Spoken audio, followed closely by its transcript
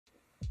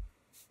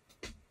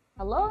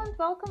Hello and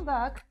welcome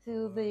back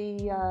to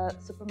the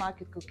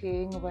supermarket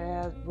cooking,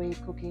 where we're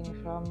cooking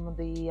from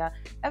the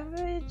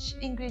average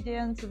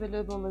ingredients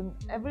available in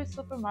every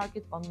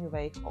supermarket on your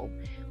way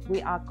home.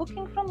 We are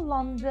cooking from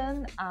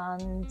London,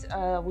 and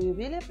we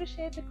really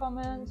appreciate the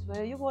comments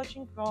where you're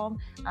watching from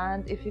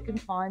and if you can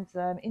find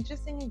some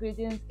interesting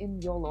ingredients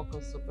in your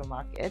local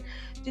supermarket.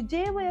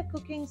 Today we are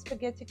cooking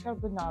spaghetti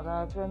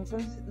carbonara from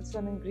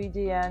some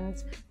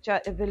ingredients which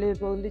are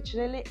available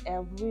literally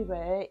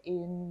everywhere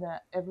in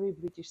every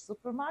British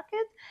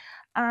supermarket.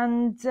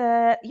 And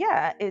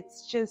yeah,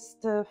 it's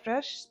just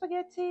fresh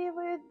spaghetti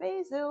with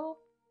basil.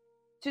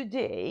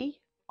 Today,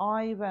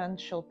 I went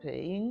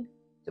shopping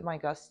to my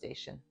gas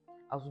station.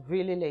 I was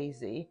really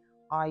lazy.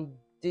 I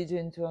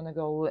didn't want to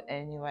go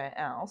anywhere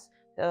else.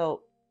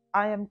 So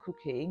I am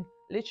cooking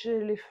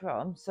literally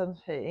from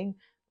something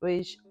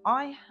which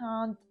I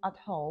had at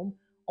home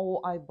or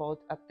I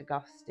bought at the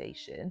gas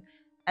station.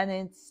 And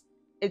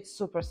it's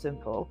super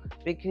simple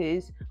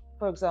because,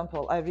 for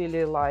example, I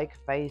really like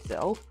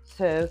basil.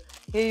 So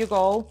here you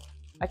go.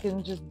 I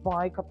can just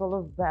buy a couple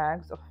of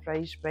bags of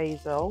fresh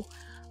basil.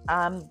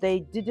 They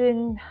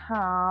didn't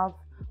have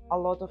a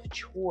lot of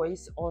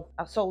choice of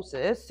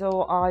sauces,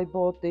 so I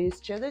bought this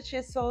cheddar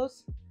cheese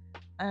sauce,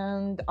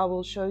 and I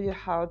will show you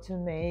how to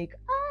make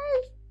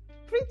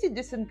a pretty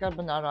decent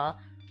carbonara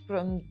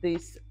from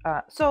this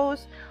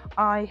sauce.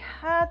 I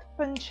had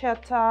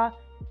pancetta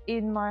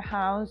in my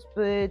house,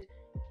 but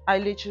I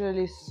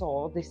literally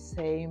saw the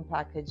same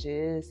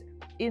packages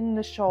in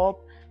the shop.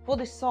 For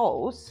the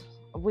sauce,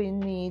 we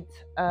need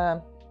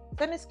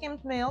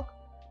semi-skimmed milk,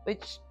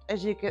 which,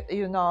 as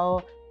you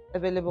know,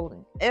 available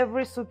in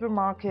every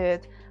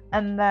supermarket.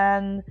 And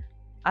then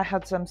I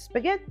had some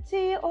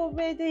spaghetti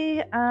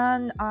already,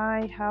 and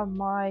I have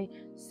my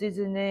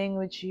seasoning,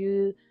 which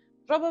you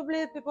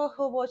probably, people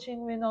who are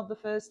watching me not the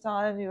first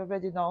time, you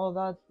already know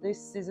that this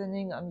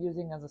seasoning I'm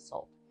using as a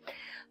salt.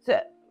 So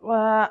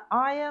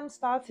I am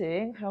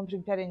starting from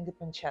preparing the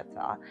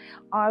pancetta.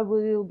 I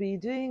will be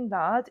doing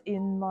that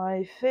in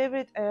my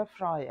favorite air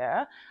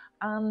fryer,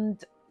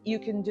 and you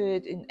can do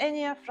it in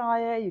any air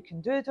fryer. You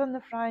can do it on the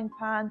frying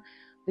pan.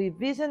 The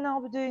reason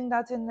I'll be doing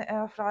that in the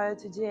air fryer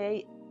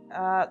today, there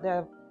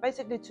are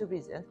basically two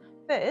reasons.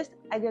 First,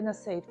 I'm gonna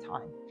save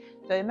time.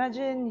 So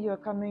imagine you're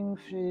coming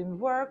from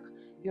work,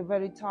 you're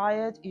very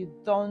tired, you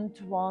don't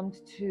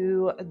want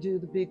to do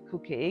the big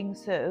cooking.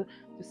 So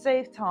to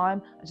save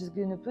time, I'm just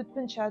going to put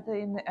pancetta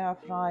in the air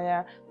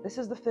fryer. This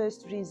is the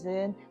first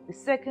reason. The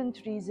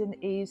second reason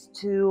is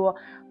to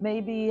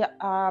maybe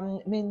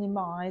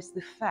minimize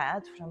the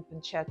fat from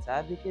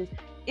pancetta, because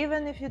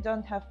even if you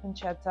don't have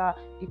pancetta,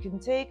 you can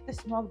take the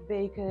smoked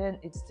bacon,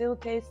 it still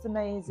tastes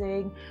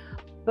amazing,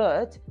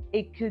 but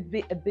it could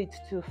be a bit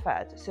too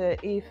fat. So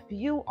if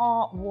you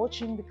are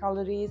watching the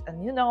calories,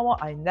 and you know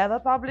I never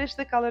publish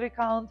the calorie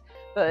count,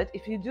 but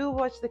if you do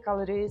watch the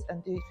calories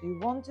and if you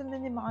want to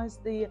minimize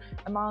the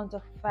amount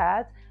of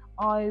fat,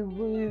 I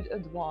would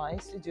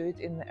advise to do it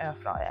in the air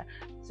fryer.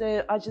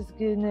 So I'm just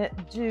gonna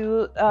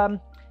do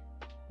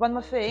one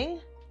more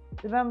thing.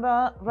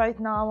 Remember, right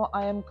now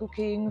I am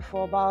cooking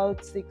for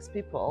about 6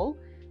 people,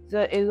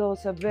 so it's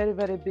also very,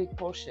 very big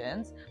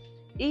portions.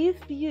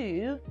 If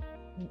you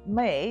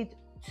made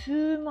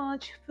too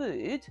much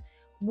food,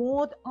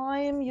 what I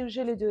am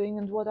usually doing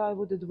and what I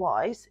would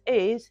advise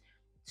is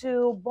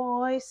to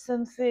buy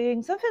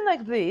something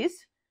like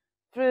this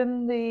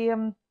from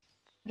the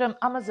from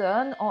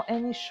Amazon or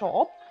any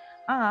shop,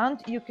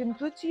 and you can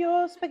put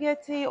your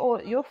spaghetti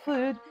or your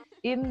food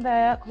in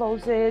there,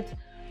 close it,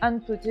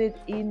 and put it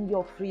in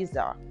your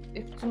freezer.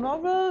 If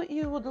tomorrow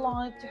you would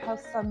like to have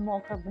some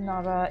more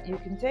carbonara, you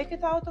can take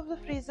it out of the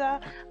freezer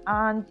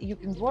and you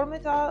can warm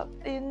it up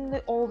in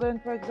the oven,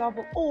 for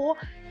example, or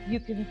you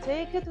can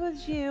take it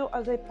with you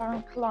as a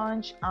packed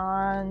lunch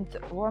and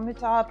warm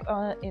it up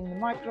in the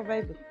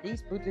microwave. But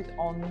please put it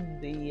on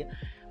the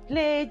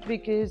plate,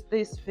 because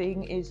this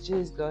thing is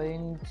just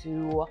going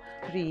to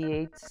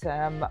create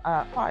some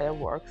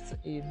fireworks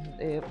in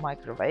the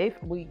microwave.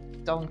 We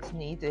don't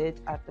need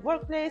it at the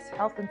workplace.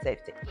 Health and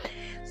safety.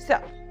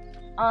 So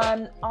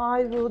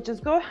I will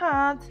just go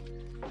ahead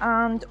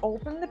and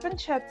open the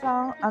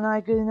pancetta, and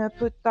I'm gonna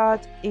put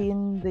that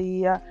in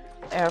the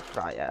air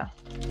fryer.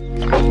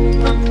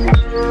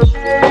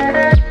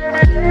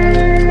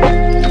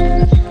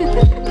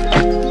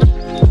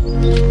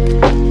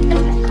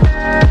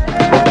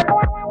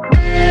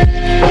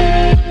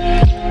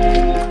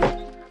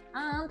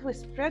 And we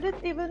spread it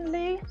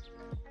evenly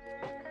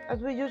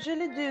as we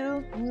usually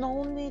do.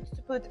 No need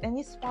to put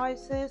any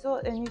spices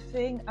or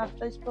anything at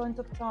this point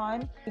of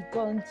time. You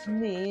don't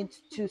need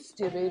to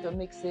stir it or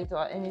mix it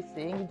or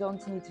anything. You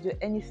don't need to do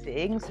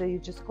anything. So you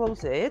just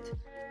close it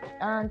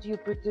and you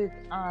put it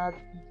at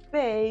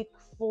bake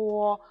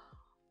for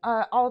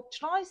I'll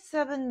try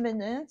 7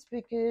 minutes,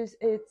 because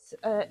it's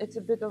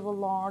a bit of a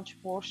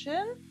large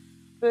portion,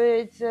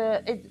 but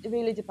it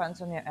really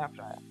depends on your air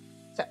fryer.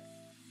 So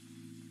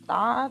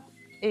that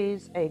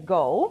is a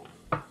go.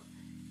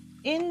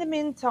 In the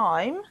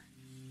meantime,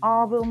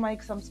 I will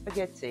make some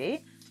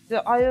spaghetti. So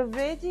I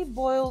already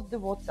boiled the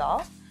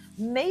water.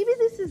 maybe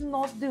this is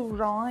not the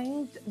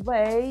right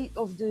way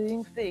of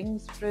doing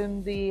things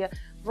from the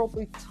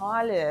proper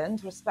Italian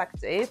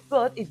perspective,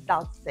 but it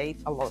does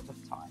save a lot of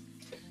time.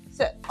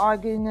 So I'm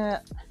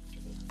gonna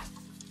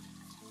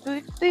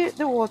put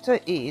the water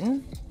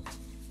in.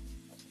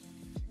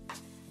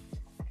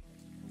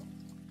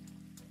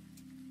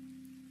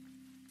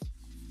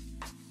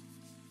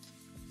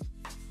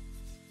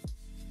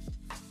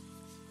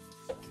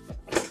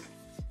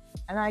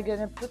 And I'm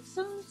gonna put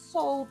some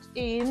salt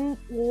in,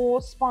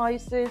 or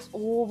spices,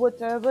 or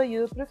whatever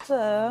you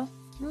prefer.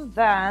 And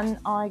then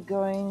I'm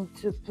going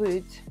to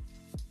put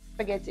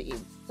spaghetti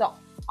in. So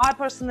I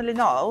personally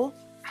know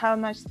how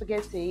much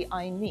spaghetti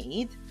I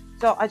need,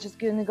 so I'm just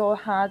gonna go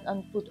ahead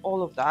and put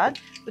all of that.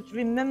 But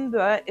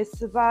remember,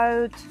 it's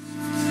about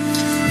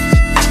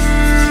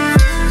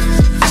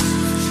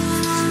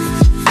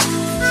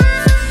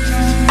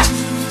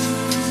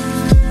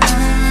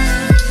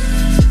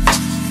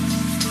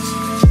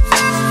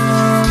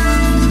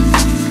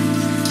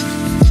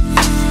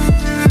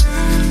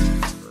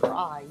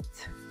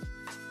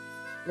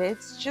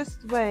let's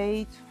just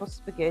wait for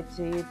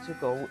spaghetti to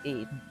go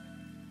in.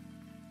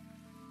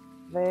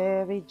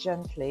 Very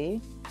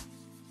gently.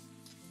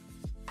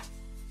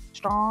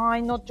 Try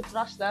not to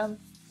crush them.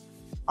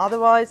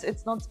 Otherwise,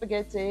 it's not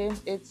spaghetti.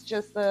 It's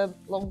just a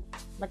long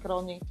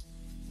macaroni.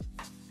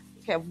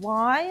 Okay,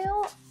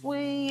 while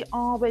we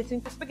are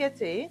waiting for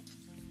spaghetti,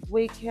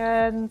 we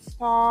can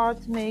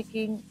start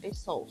making a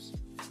sauce.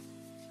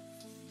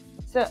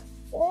 So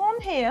on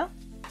here,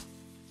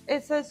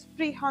 it says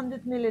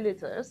 300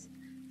 milliliters.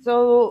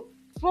 So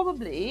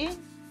probably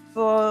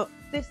for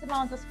this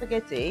amount of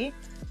spaghetti,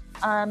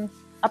 I'm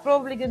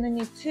probably gonna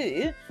need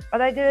 2,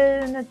 but I'm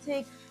gonna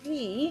take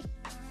 3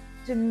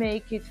 to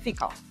make it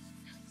thicker.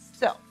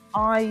 So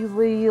I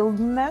will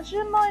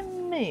measure my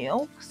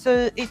milk.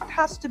 So it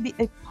has to be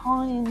a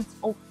pint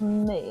of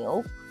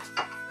milk.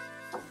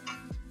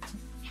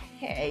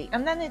 Okay,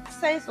 and then it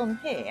says on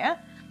here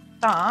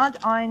that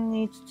I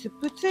need to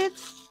put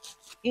it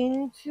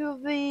into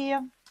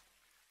the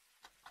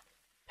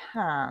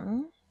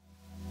pan.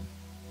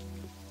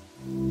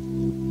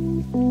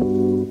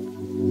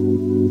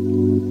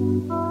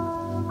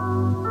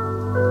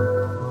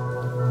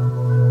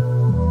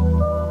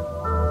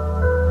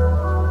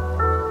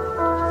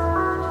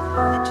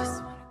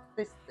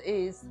 This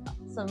is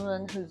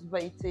someone who's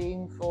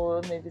waiting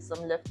for maybe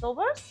some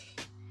leftovers.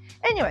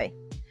 Anyway,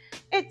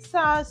 it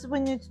says we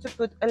need to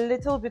put a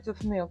little bit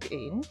of milk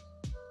in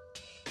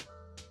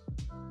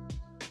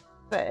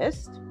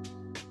first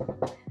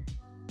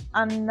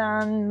and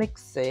then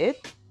mix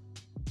it.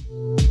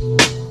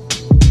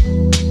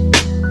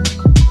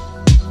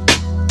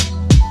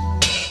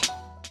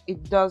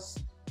 It does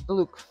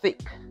look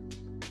thick.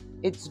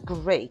 It's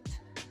great.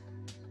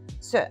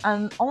 So,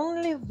 and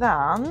only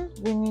then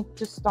we need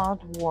to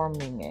start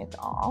warming it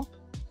up.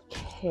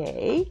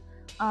 Okay,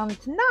 and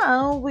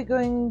now we're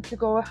going to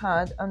go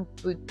ahead and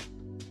put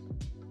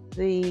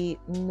the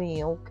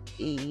milk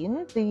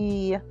in,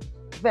 the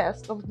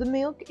rest of the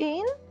milk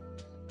in.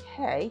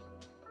 Okay,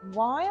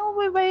 while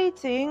we're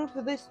waiting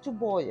for this to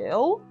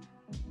boil,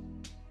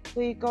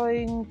 we're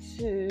going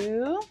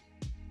to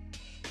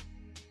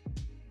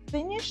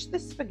finish the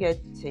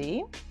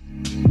spaghetti.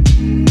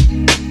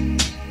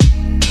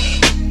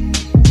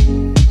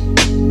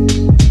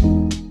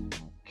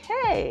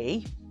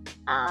 Okay,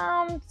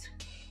 and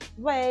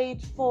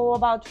wait for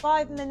about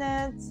 5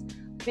 minutes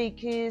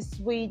because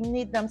we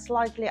need them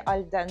slightly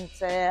al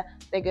dente.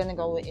 They're gonna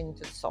go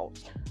into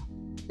sauce.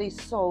 This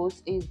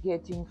sauce is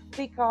getting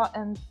thicker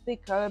and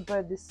thicker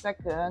by the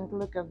second.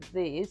 Look at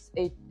this.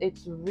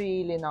 It's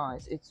really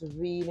nice. It's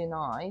really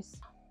nice.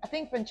 I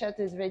think pancetta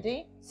is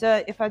ready.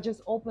 So if I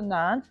just open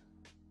that.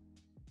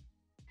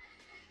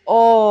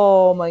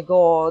 Oh my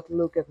God,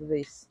 look at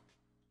this.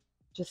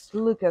 Just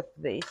look at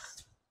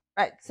this.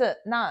 Right, so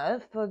now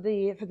for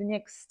the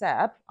next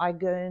step, I'm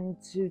going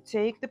to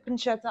take the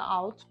pancetta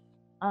out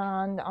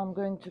and I'm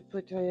going to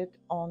put it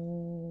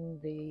on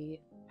the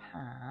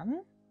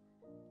pan.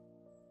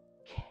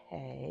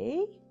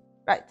 Okay,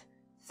 right,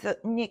 so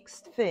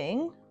next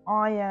thing,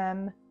 I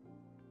am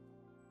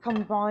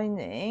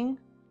combining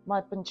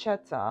my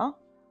pancetta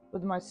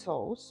with my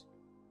sauce.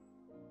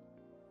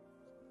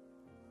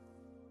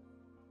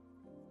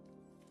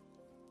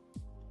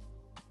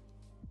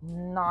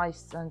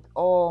 Nice, and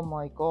oh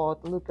my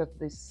God, look at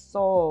this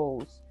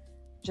sauce.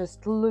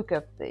 Just look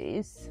at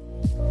this.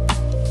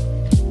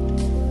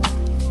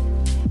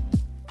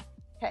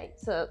 Okay,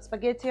 so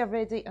spaghetti are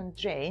ready and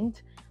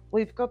drained.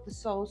 We've got the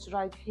sauce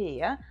right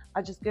here.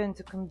 I'm just going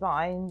to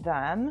combine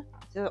them.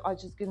 So I'm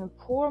just going to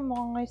pour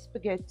my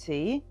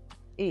spaghetti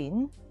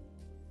in.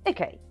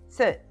 Okay,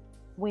 so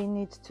we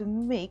need to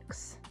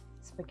mix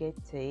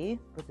spaghetti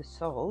with the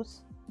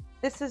sauce.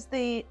 This is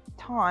the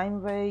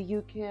time where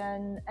you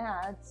can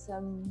add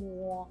some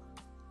more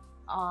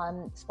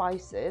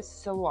spices.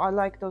 So I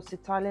like those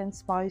Italian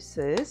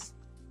spices.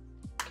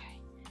 Okay,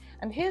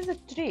 and here's a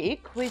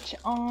trick which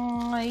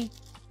I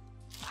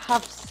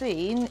have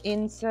seen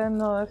in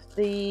some of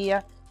the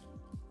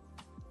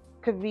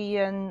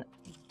Korean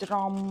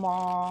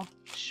drama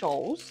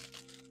shows,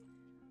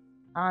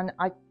 and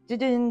I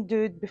didn't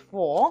do it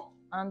before,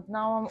 and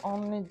now I'm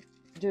only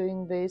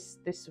doing this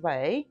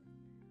way.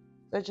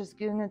 So I'm just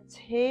gonna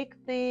take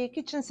the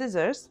kitchen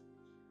scissors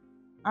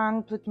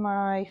and put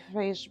my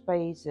fresh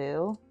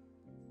basil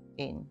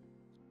in.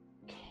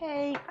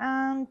 Okay,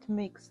 and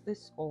mix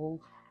this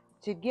all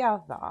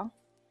together.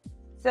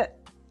 So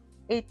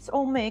it's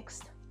all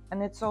mixed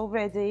and it's all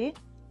ready,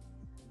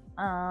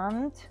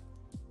 and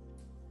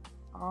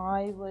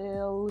I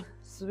will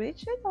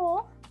switch it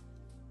off.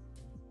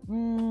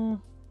 It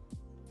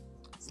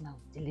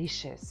smells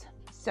delicious.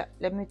 So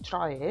let me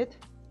try it.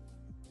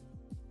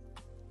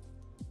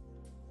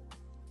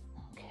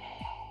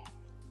 Okay.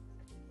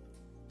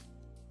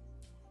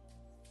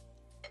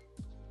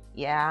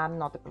 Yeah, I'm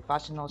not a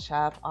professional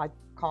chef. I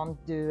can't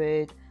do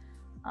it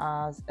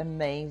as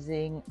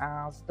amazing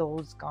as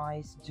those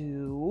guys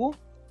do.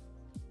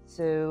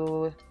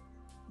 So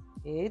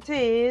it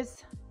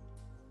is.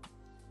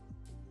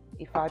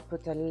 If I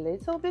put a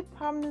little bit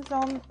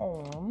parmesan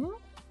on,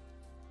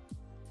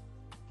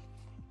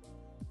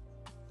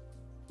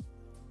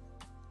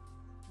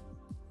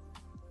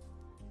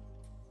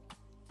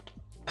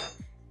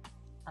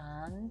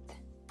 and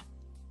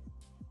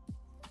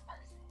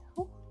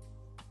basil,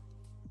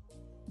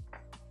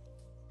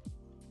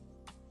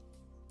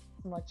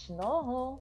 smacznego.